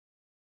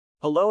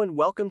Hello and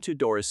welcome to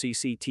DORIS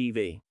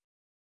CCTV.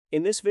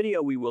 In this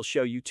video we will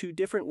show you two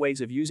different ways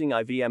of using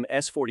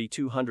IVMS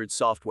 4200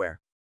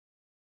 software.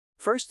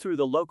 First, through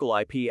the local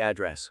IP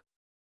address.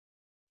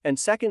 And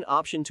second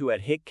option to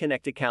add HIC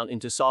Connect account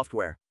into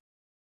software.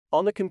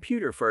 On the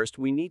computer first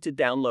we need to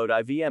download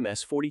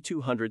IVMS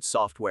 4200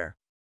 software.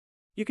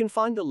 You can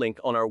find the link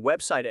on our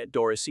website at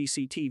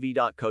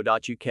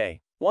doriscctv.co.uk.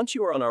 Once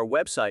you are on our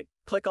website,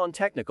 click on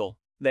Technical,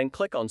 then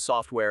click on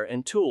Software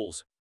and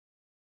Tools.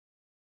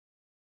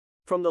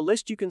 From the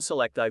list you can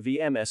select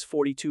IVMS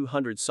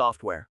 4200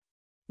 software.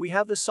 We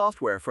have the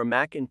software for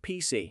Mac and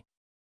PC.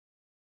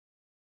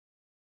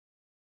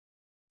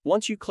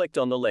 Once you clicked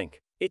on the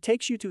link, it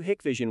takes you to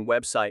Hikvision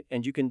website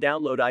and you can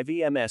download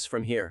IVMS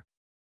from here.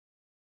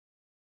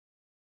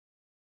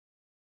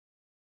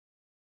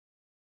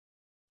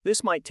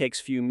 This might take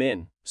few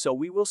min, so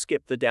we will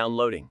skip the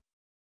downloading.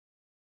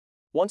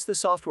 Once the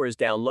software is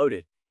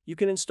downloaded, you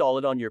can install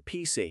it on your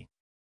PC.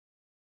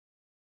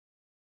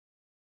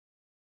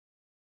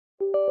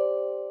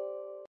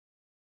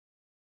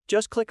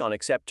 Just click on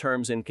Accept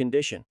Terms and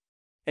Condition,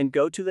 and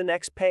go to the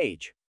next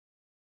page.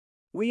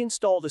 We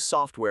install the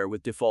software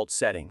with default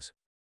settings.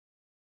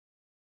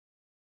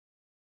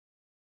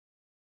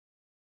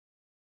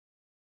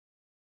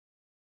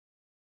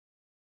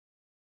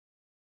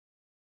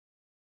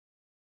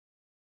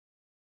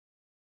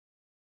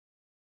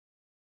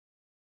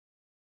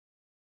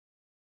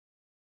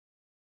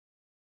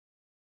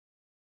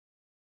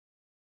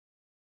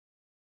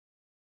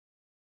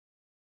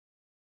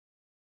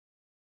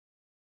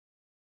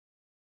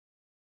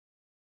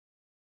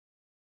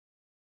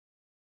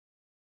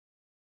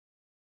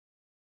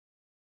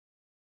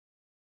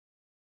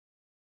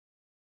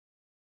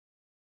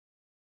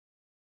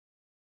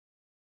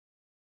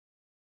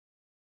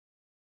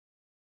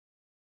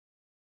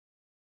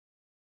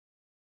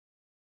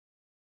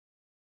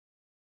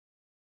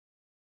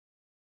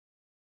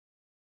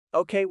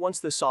 Okay, once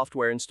the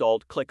software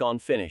installed, click on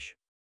Finish.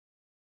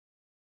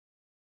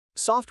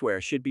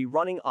 Software should be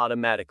running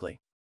automatically.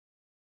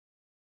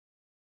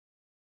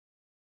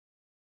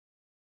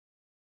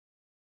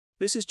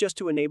 This is just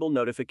to enable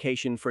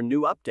notification for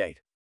new update.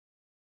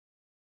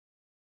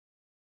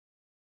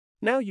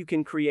 Now you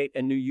can create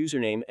a new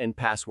username and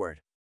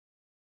password.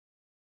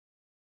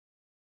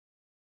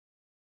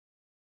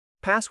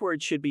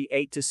 Password should be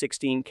 8 to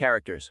 16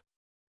 characters,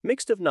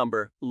 mixed of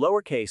number,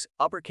 lowercase,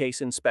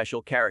 uppercase and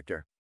special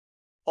character.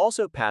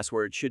 Also,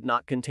 password should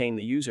not contain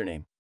the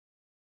username.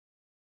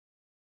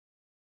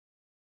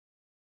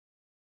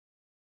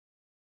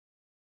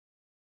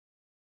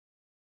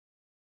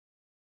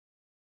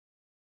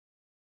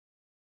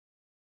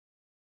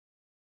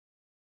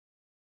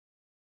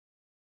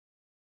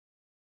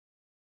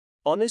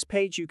 On this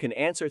page you can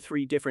answer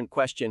 3 different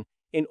questions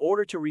in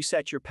order to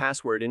reset your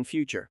password in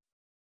future.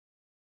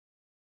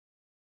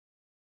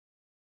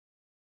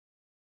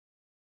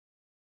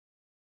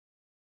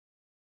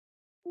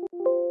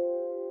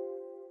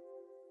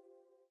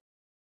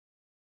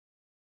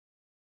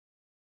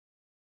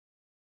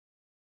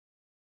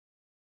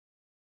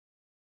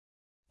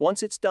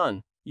 Once it's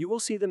done, you will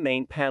see the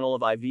main panel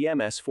of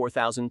IVMS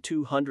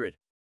 4200.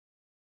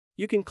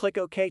 You can click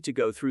OK to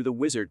go through the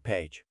wizard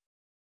page.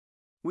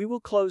 We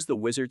will close the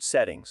wizard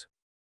settings.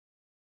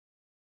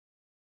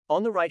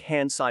 On the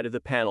right-hand side of the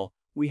panel,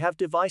 we have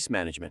Device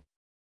Management.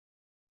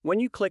 When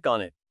you click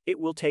on it, it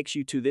will take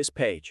you to this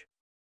page.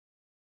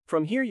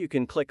 From here you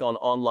can click on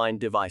Online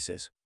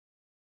Devices.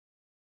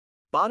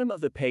 Bottom of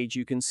the page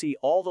you can see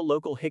all the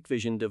local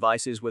Hikvision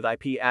devices with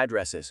IP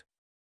addresses.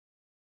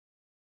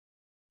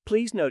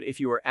 Please note, if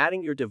you are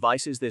adding your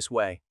devices this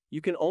way,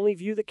 you can only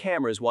view the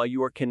cameras while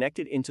you are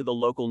connected into the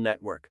local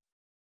network.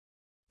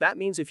 That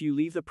means if you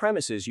leave the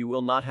premises you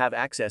will not have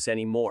access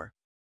anymore.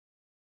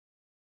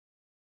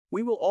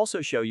 We will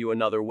also show you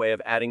another way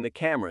of adding the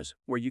cameras,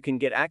 where you can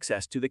get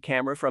access to the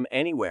camera from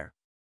anywhere.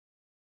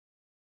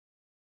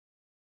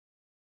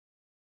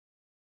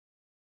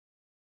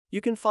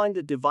 You can find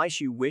the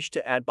device you wish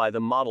to add by the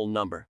model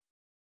number.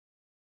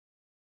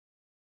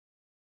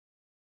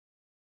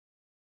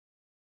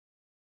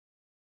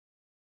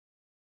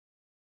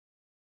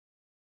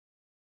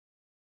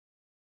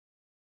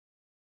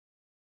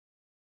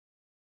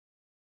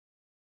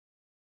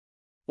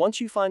 Once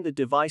you find the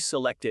device,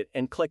 select it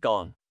and click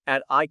on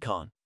Add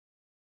Icon.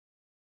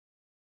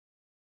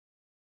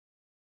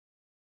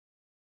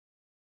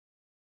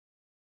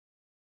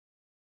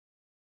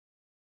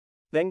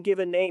 Then give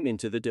a name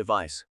into the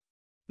device.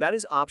 That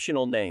is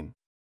optional name.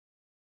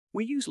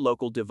 We use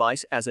local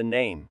device as a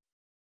name.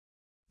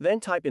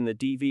 Then type in the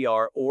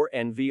DVR or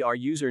NVR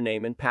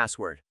username and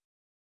password.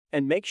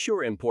 And make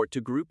sure Import to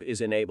Group is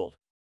enabled.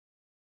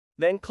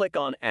 Then click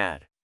on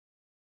Add.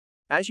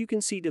 As you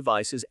can see,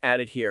 device is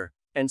added here,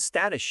 and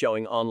status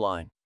showing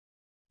online.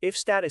 If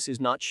status is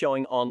not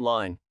showing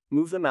online,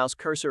 move the mouse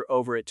cursor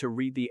over it to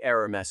read the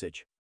error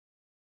message.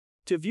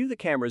 To view the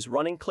cameras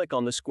running, click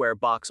on the square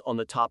box on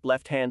the top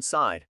left-hand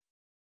side.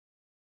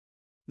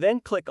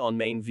 Then click on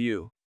Main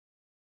View.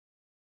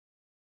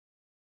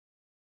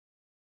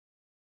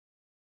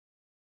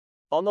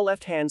 On the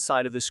left-hand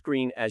side of the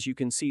screen, as you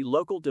can see,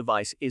 local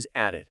device is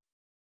added.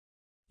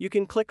 You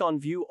can click on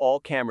View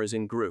All Cameras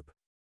in Group.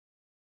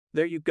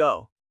 There you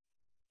go.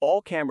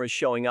 All cameras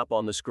showing up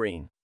on the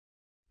screen.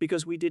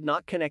 Because we did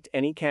not connect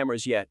any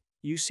cameras yet,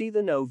 you see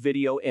the no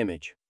video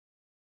image.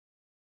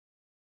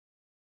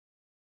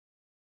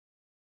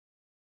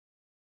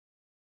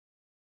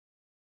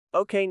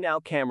 Okay, now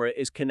camera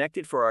is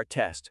connected for our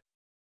test.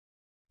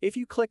 If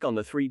you click on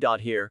the three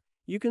dot here,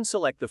 you can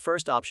select the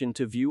first option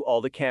to view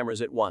all the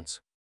cameras at once.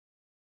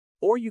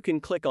 Or you can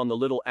click on the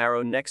little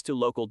arrow next to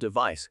local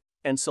device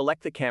and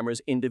select the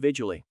cameras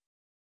individually.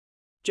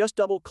 Just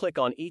double-click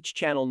on each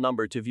channel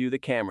number to view the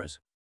cameras.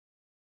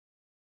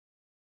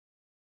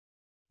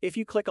 If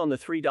you click on the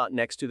three dot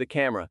next to the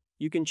camera,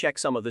 you can check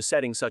some of the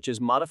settings such as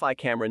modify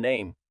camera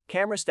name,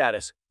 camera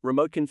status,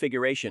 remote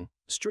configuration,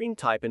 stream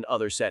type and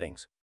other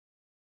settings.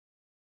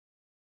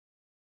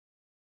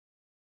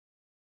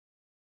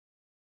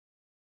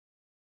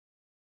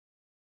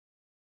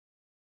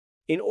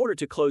 In order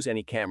to close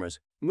any cameras,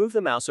 move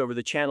the mouse over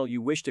the channel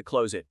you wish to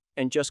close it,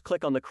 and just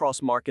click on the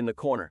cross mark in the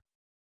corner.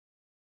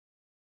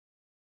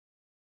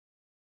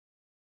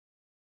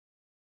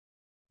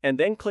 And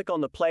then click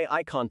on the play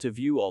icon to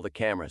view all the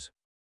cameras.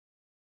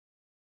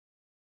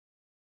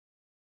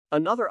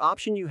 Another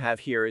option you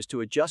have here is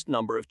to adjust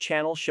number of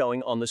channels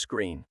showing on the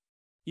screen.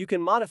 You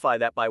can modify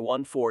that by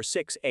 1, 4,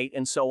 6, 8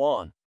 and so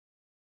on.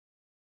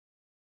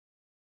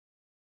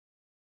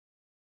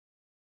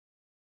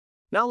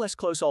 Now let's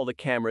close all the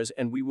cameras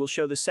and we will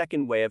show the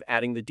second way of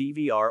adding the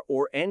DVR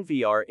or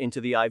NVR into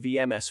the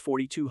IVMS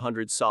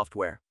 4200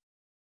 software.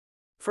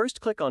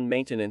 First, click on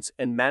Maintenance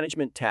and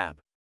Management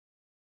tab.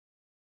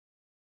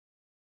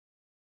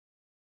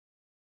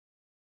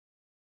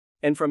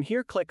 And from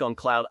here click on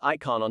Cloud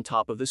icon on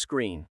top of the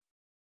screen.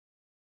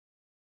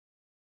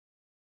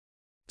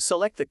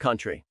 Select the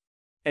country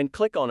and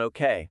click on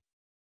OK.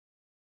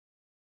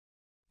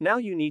 Now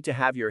you need to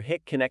have your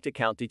HikConnect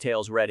account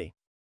details ready.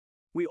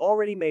 We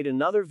already made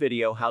another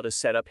video how to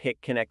set up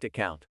HikConnect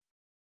account,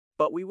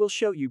 but we will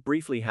show you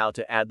briefly how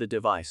to add the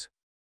device.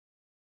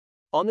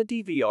 On the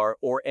DVR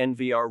or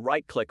NVR,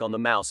 right-click on the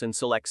mouse and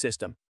select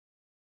System.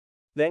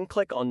 Then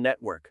click on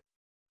Network,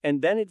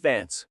 and then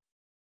Advance.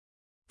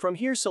 From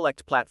here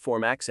select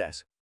Platform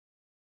Access.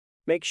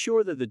 Make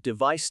sure that the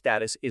device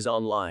status is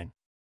online.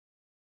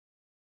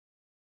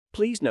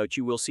 Please note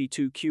you will see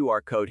two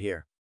QR code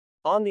here.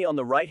 On the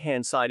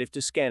right-hand side if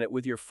to scan it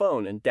with your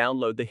phone and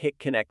download the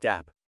HikConnect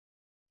app.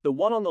 The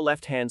one on the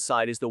left-hand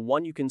side is the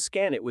one you can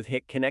scan it with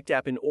HikConnect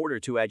app in order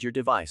to add your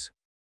device.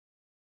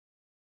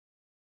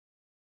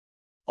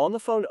 On the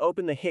phone,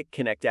 open the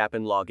HikConnect app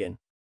and log in.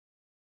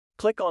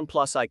 Click on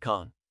plus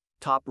icon,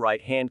 top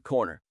right-hand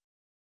corner.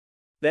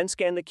 Then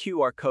scan the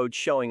QR code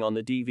showing on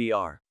the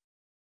DVR.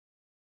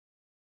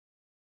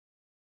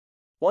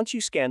 Once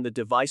you scan, the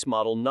device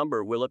model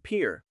number will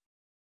appear.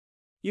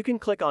 You can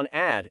click on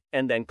Add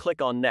and then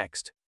click on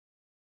Next.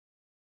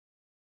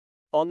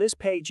 On this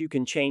page you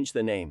can change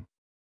the name.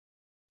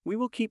 We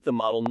will keep the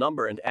model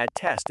number and add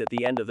test at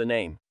the end of the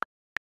name.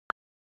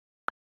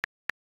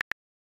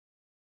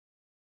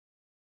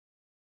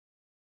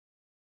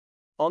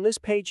 On this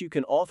page you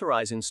can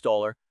authorize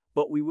installer,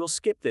 but we will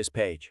skip this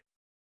page.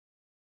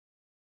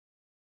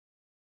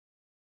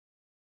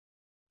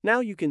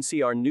 Now you can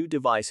see our new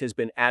device has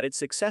been added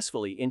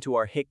successfully into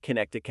our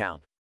HikConnect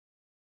account.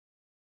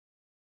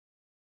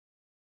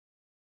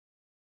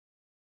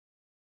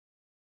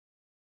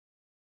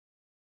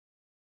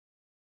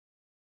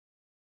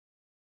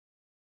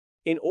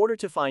 In order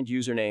to find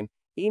username,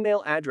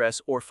 email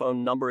address or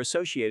phone number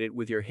associated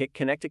with your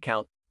HikConnect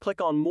account,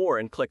 click on More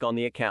and click on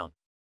the account.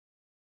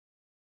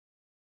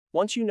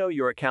 Once you know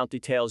your account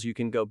details, you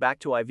can go back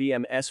to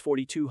IVMS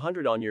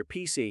 4200 on your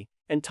PC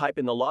and type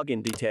in the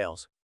login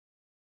details.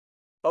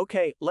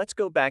 Okay, let's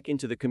go back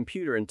into the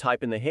computer and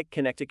type in the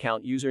HikConnect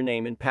account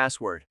username and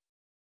password.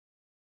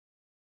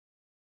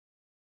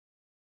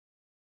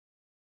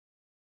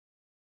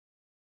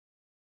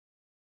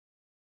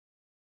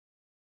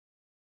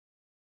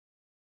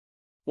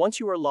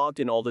 Once you are logged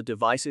in, all the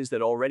devices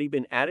that already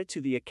been added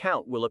to the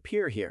account will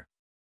appear here.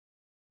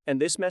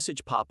 And this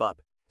message pop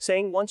up,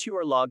 saying once you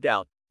are logged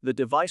out, the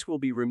device will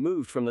be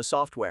removed from the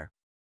software.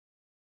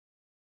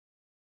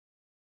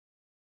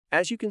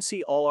 As you can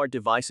see, all our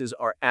devices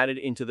are added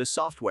into the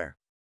software.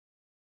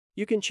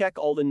 You can check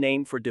all the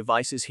name for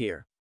devices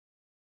here.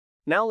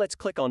 Now let's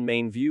click on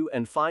Main View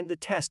and find the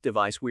test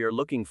device we are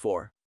looking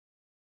for.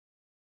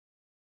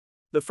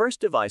 The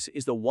first device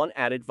is the one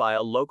added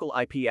via local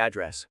IP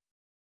address.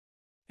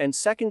 And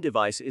second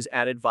device is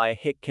added via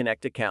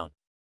HikConnect account.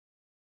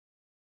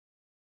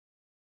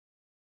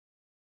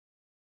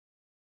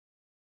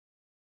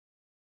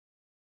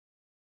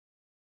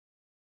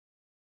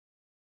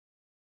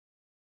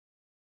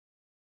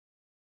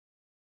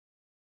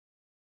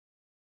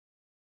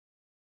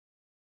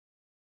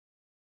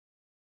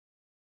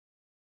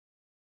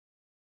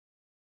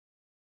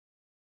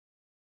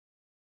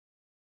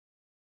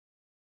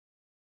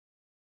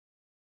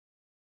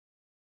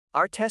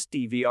 Our test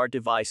DVR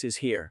device is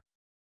here.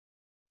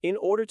 In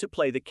order to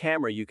play the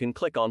camera, you can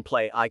click on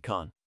Play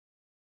icon.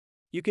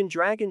 You can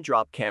drag and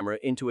drop camera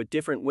into a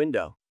different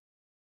window.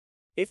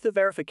 If the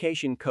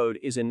verification code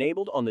is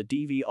enabled on the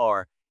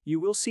DVR,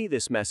 you will see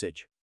this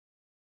message.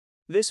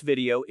 This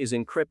video is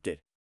encrypted.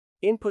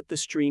 Input the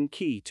stream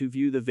key to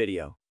view the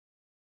video.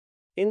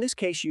 In this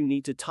case, you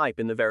need to type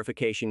in the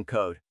verification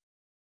code.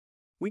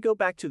 We go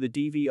back to the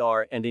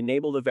DVR and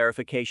enable the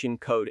verification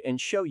code and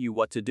show you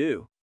what to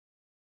do.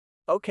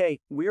 Okay,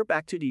 we're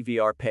back to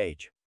DVR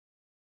page.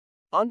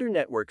 Under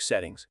Network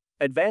Settings,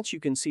 Advanced,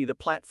 you can see the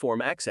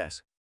platform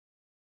access.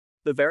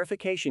 The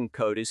verification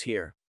code is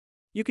here.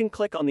 You can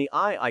click on the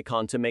eye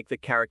icon to make the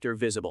character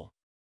visible.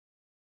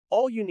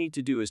 All you need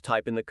to do is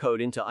type in the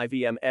code into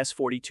IVMS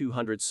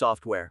 4200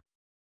 software.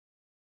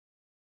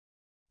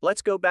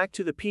 Let's go back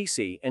to the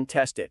PC and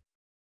test it.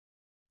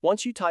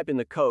 Once you type in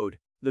the code,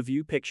 the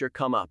view picture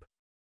come up.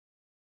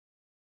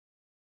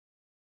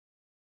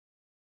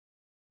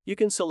 You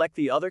can select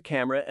the other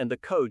camera and the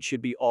code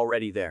should be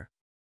already there.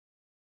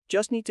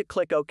 Just need to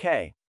click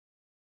OK.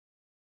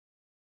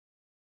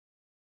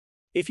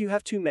 If you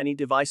have too many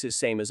devices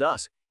same as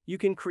us, you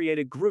can create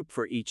a group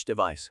for each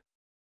device.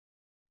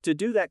 To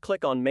do that,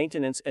 click on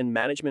Maintenance and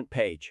Management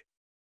page.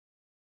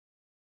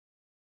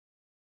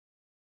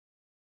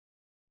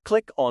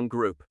 Click on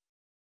Group.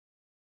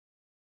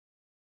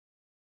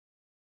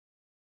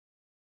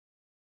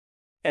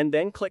 And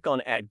then click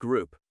on Add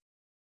Group.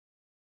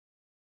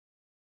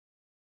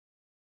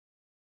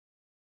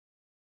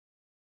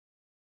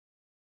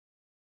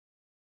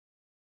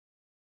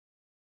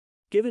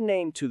 Give a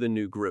name to the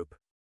new group.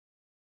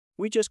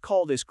 We just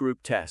call this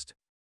group Test.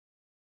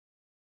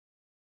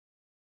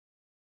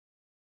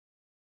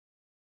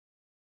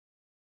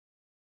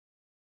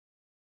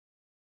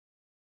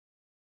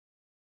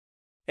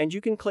 And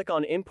you can click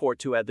on Import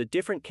to add the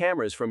different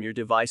cameras from your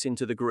device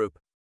into the group.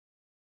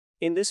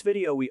 In this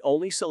video, we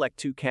only select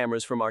 2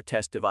 cameras from our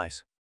test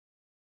device.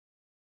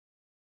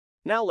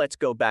 Now let's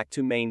go back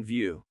to main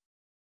view.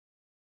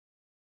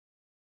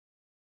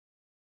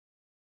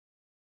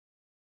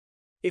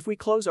 If we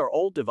close our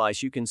old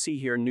device, you can see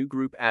here new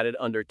group added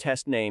under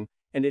test name,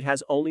 and it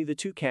has only the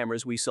 2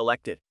 cameras we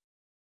selected.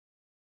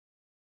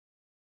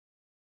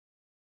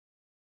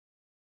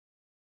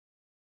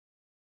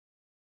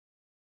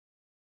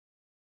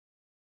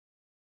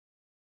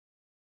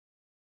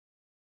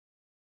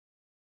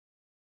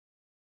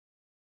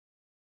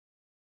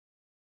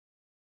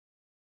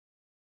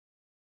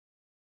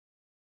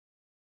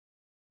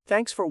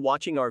 Thanks for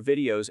watching our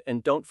videos,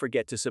 and don't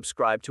forget to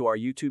subscribe to our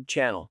YouTube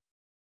channel.